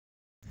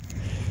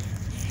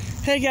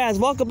Hey guys,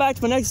 welcome back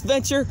to my next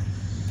adventure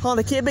on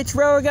the Kid Bitch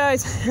Road,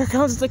 guys. Here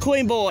comes the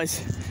Dequeen boys.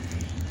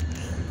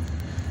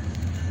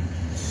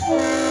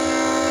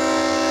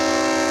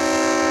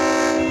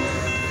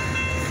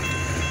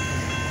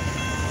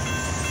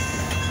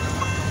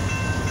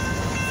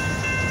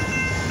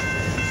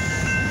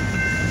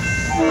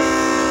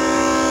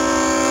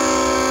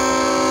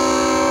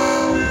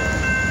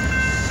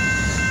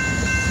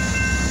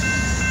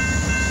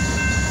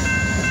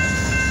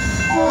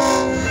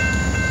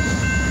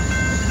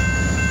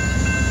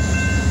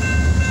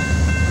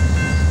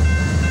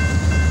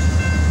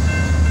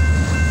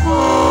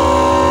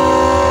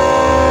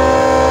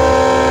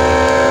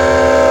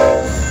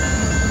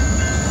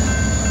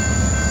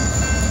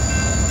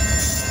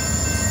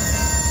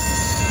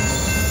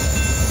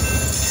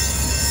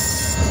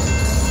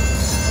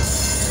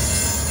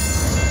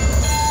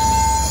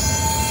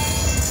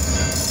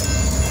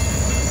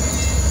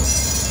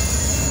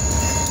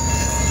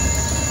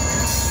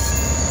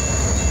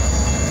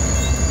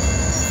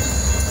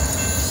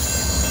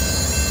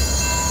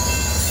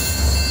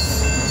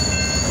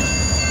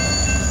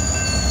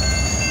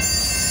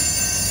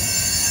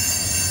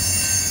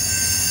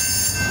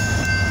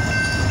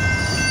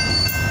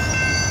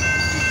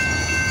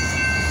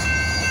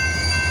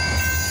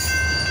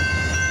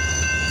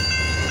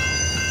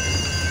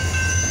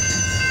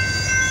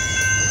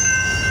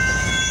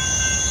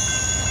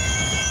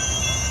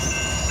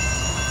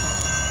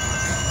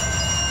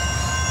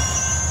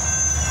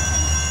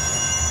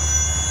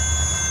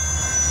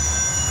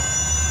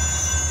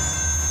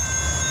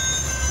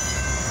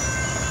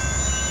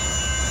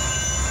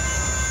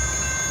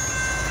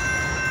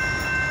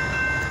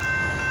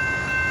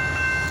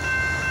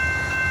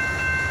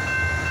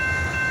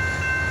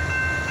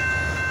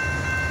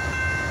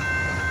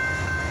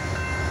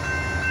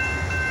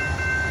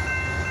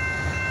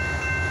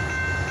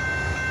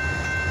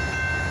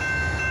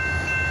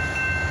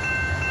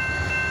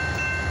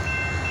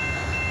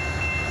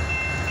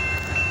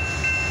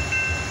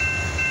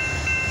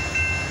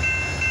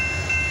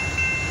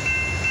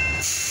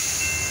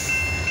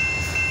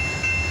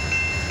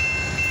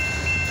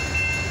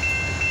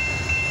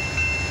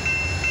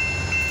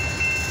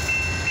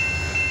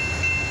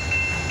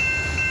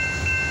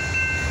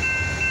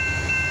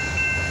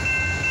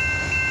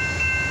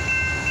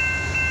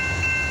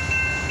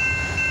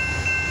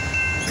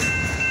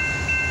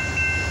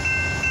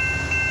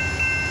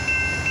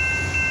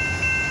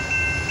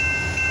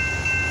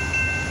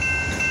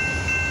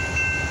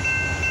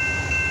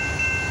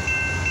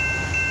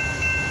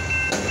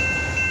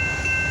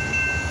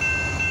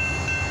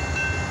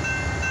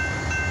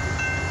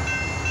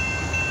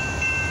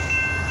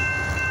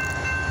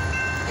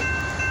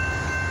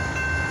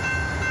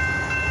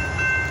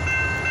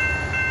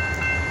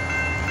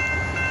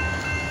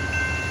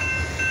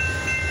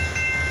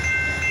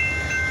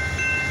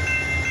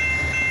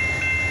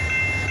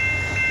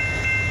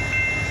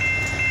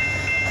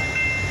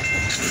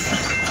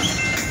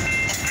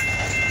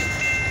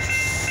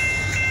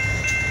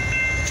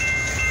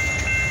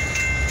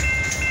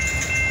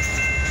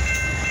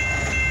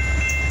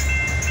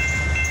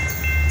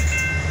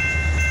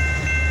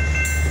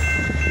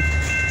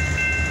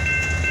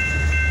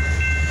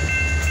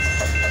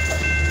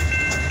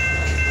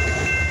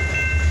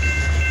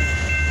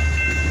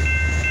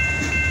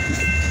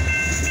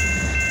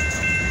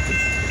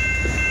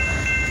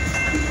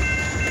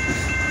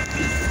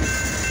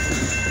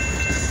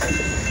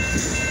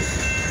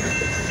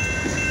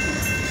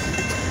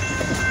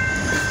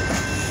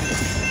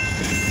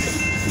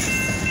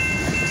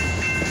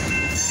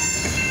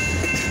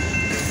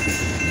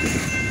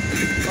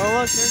 Oh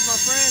look, there's my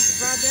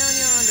friends right down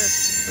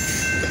yonder.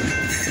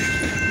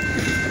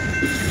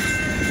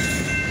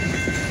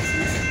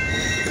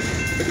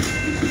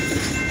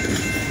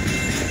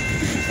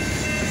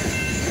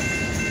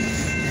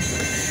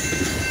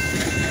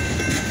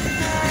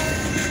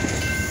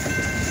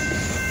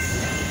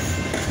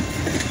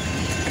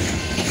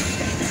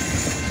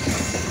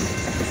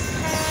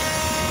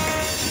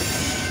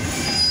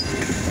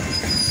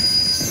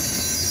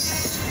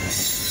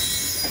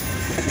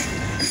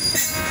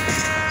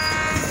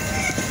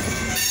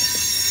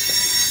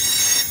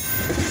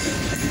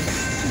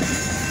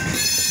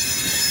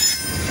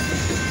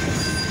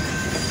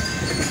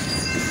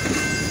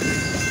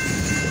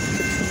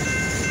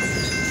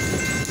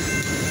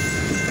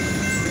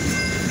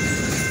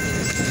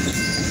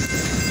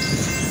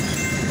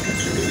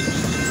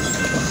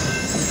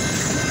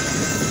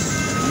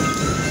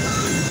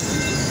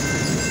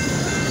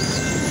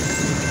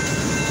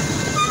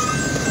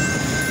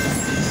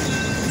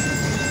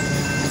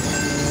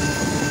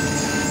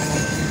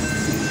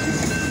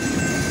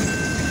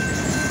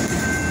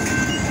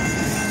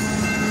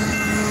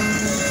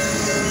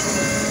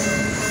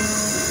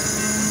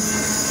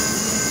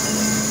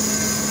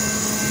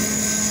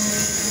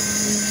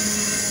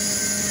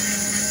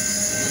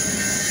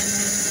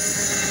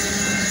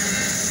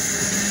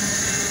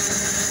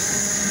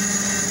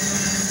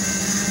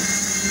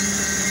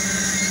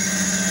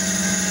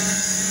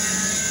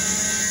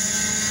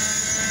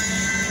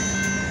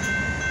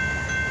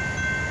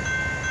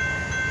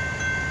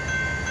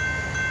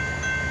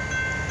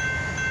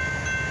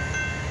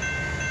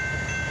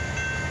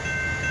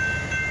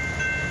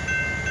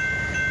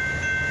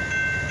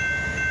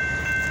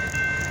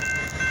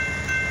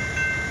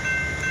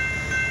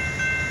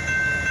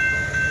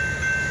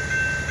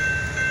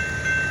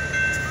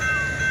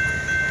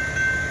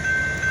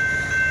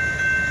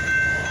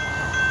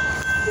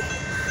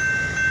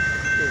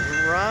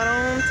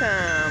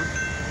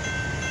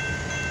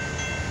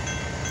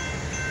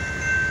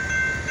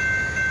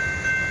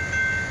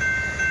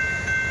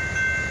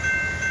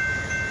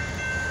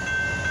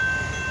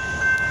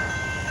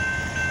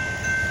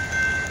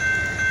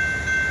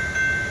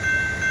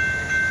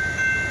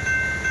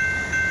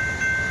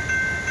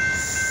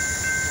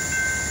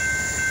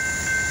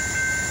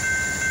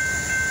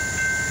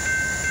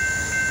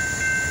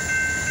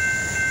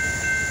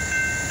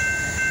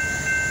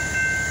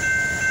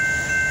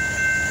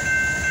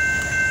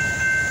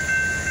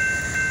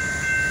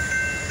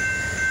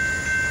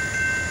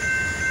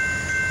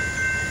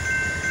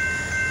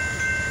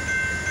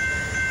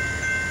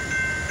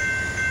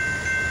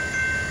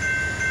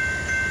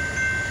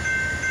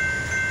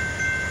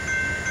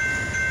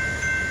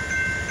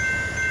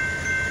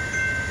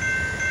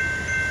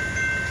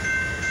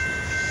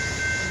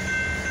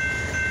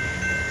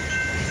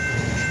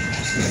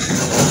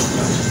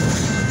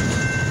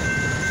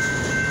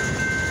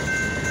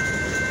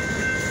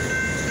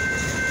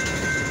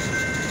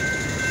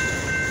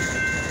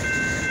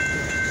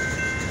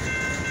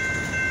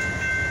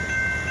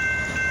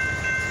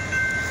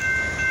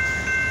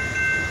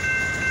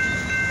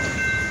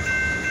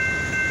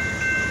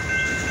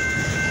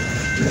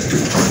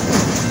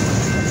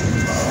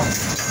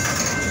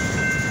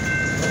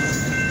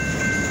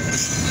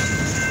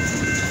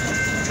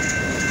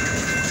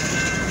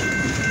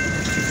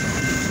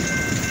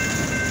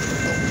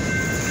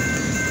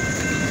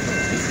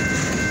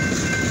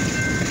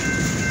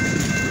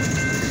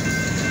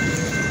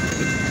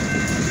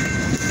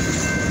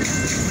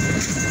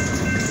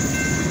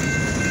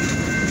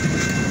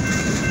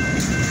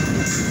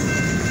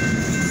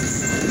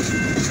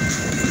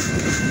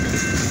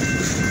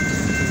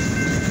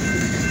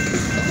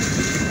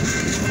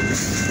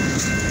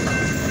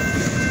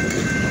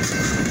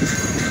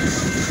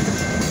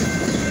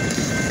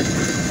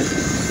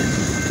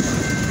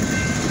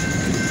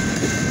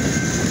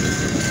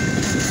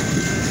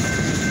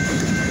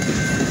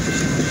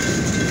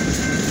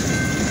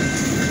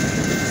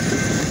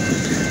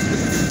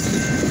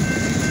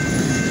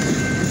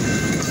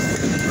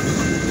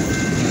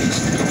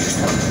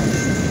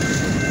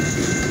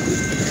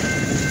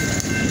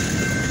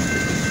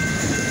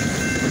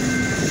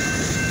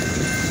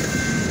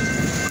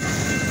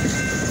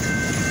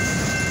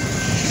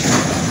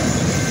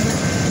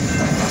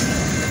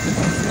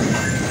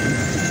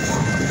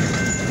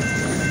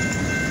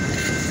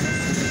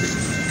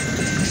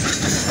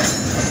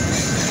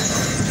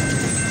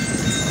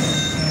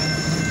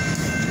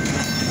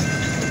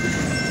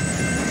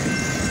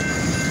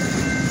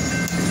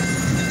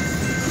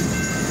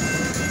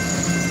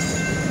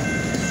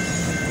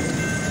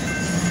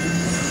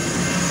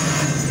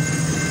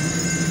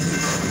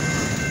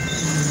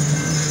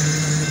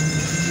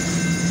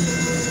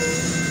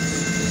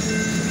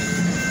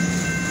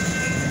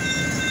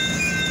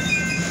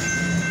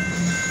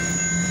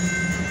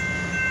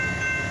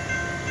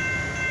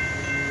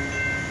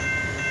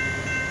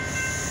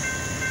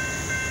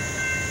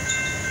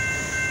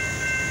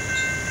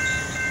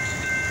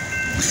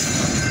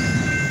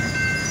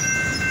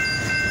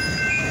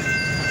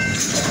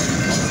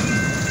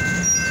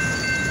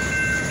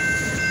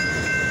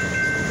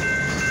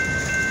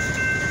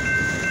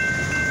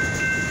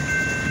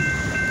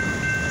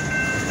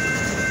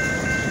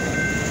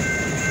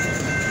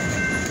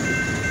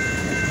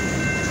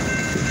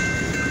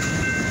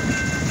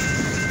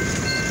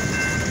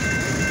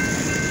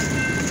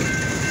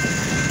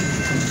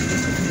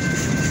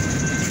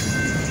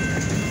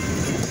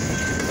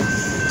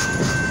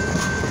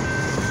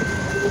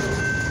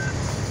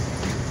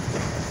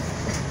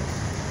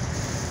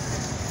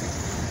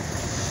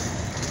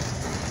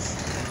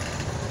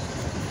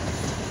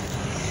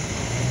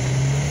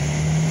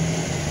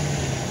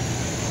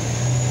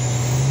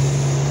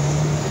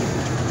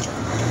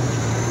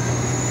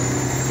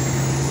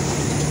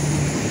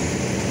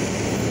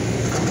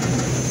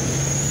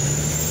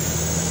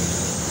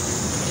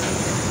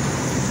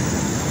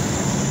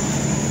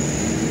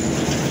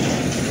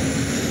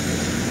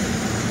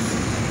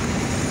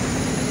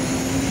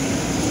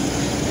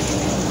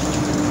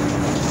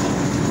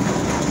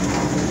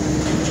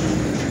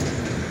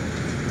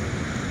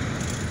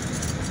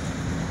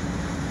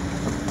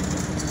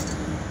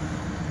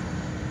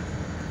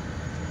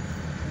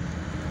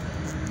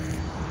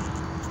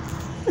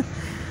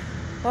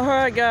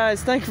 Alright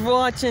guys, thank you for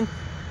watching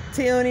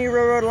T&E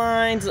Railroad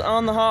Lines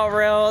on the hot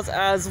rails,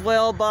 as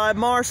well by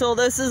Marshall.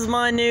 This is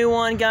my new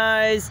one,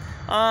 guys.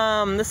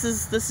 This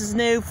is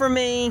new for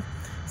me.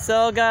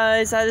 So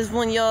guys, I just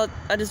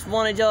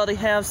wanted y'all to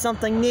have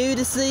something new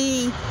to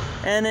see,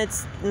 and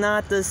it's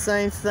not the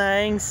same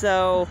thing.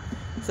 So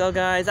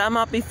guys, I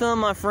might be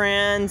filming my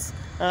friends.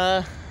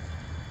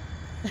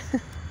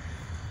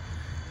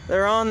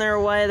 They're on their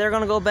way. They're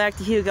gonna go back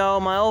to Hugo.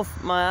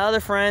 My other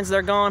friends,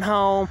 they're going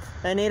home.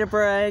 They need a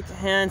break,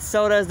 and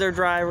so does their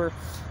driver.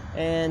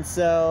 And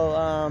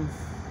so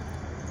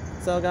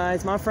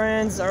guys, my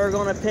friends are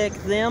gonna pick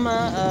them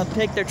up,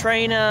 pick their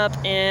train up,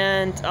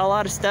 and a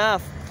lot of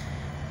stuff.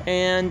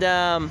 And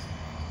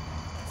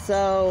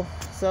so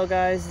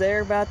guys,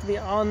 they're about to be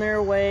on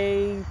their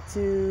way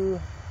to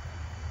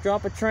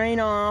drop a train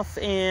off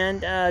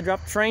and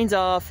drop trains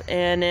off,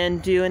 and then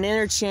do an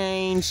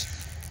interchange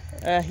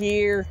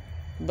here.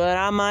 But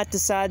I might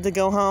decide to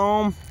go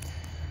home.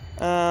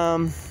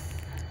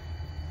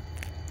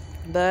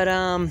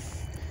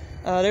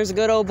 There's a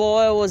good old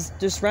boy was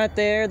just right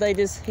there.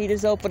 He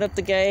just opened up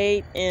the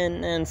gate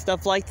and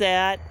stuff like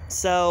that.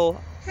 So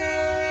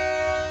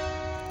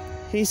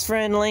he's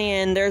friendly,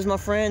 and there's my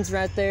friends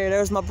right there.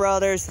 There's my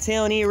brothers.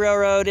 T&E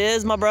Railroad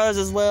is my brothers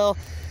as well.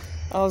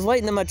 I was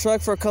waiting in my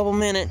truck for a couple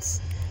minutes,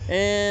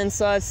 and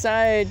so I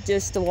decided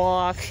just to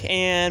walk.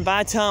 And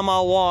by the time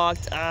I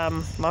walked,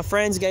 my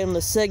friends gave them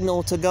the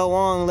signal to go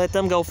on, let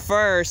them go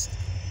first.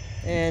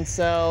 And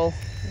so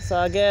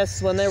I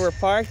guess when they were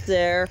parked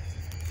there,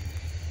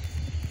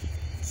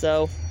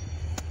 so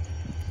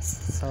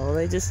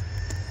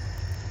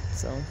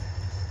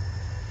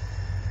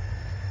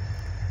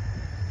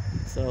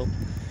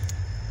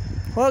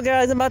well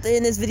guys, I'm about to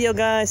end this video,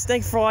 guys.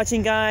 Thanks for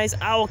watching, guys.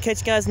 I will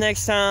catch you guys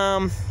next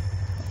time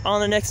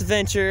on the next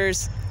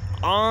adventures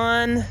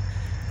on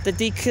the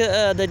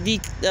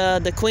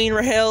Dequeen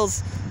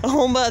rails,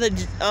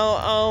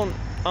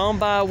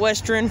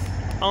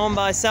 owned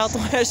by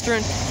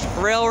Southwestern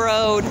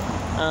Railroad.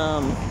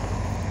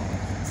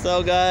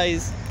 So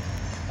guys,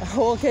 I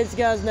will catch you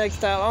guys next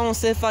time. I'm gonna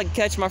see if I can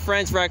catch my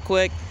friends right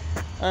quick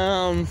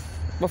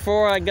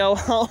before I go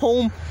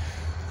home.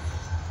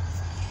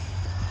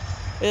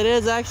 It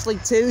is actually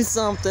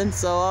 2-something,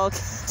 so I'll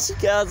catch you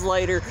guys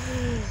later.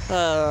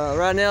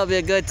 Right now it'll be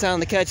a good time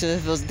to catch it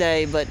if it was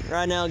day, but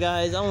right now,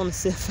 guys, I want to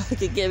see if I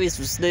can get me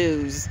some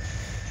snooze.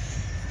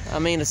 I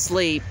mean,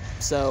 asleep,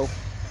 so.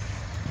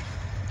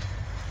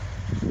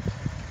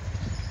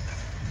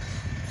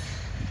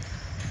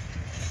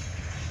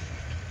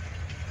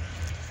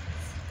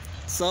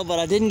 But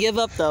I didn't give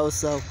up though,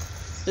 so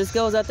this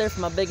goes out there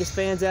for my biggest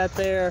fans out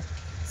there.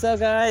 So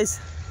guys,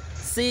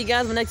 see you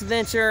guys in the next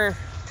adventure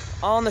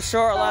on the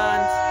short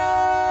lines.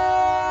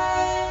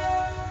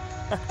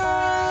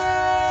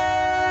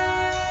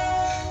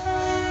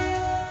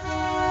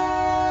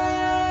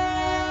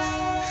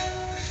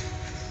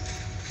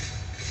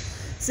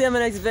 See you in the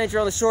next adventure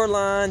on the short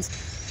lines,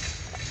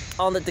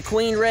 on the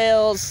Dequeen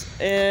rails,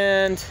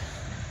 and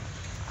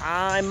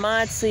I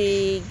might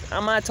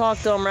talk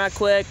to them right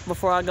quick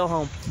before I go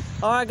home.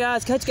 Alright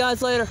guys, catch you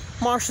guys later.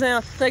 Marshall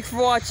now. Thanks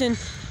for watching.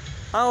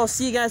 I will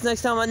see you guys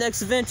next time on my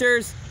next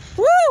adventures.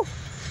 Woo!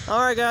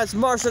 Alright guys,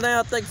 Marshall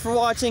now. Thanks for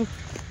watching.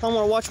 I'm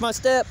gonna watch my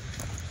step.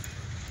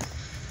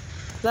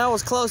 That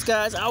was close,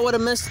 guys. I would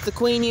have missed the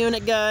Queen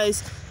unit,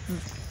 guys.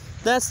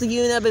 That's the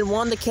unit I've been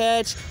wanting to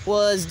catch,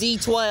 was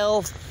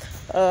D12.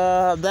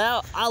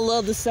 I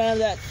love the sound of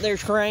that, their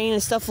train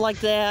and stuff like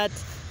that.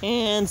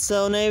 And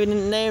so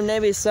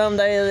maybe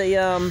someday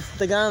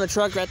the guy on the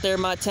truck right there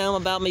might tell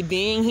them about me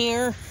being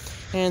here,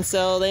 and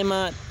so they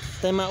might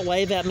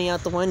wave at me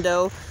out the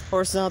window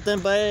or something.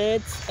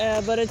 But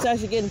it's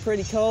actually getting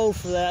pretty cold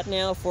for that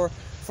now for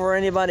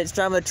anybody that's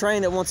driving a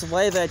train that wants to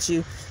wave at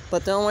you.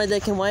 But the only way they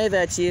can wave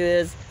at you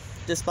is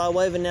just by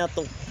waving out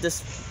waving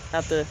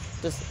out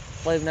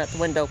the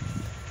window.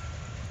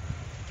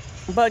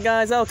 But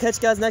guys, I'll catch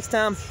you guys next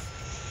time.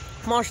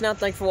 Marshall out.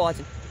 Thanks for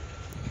watching.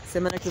 See you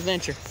in my next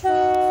adventure.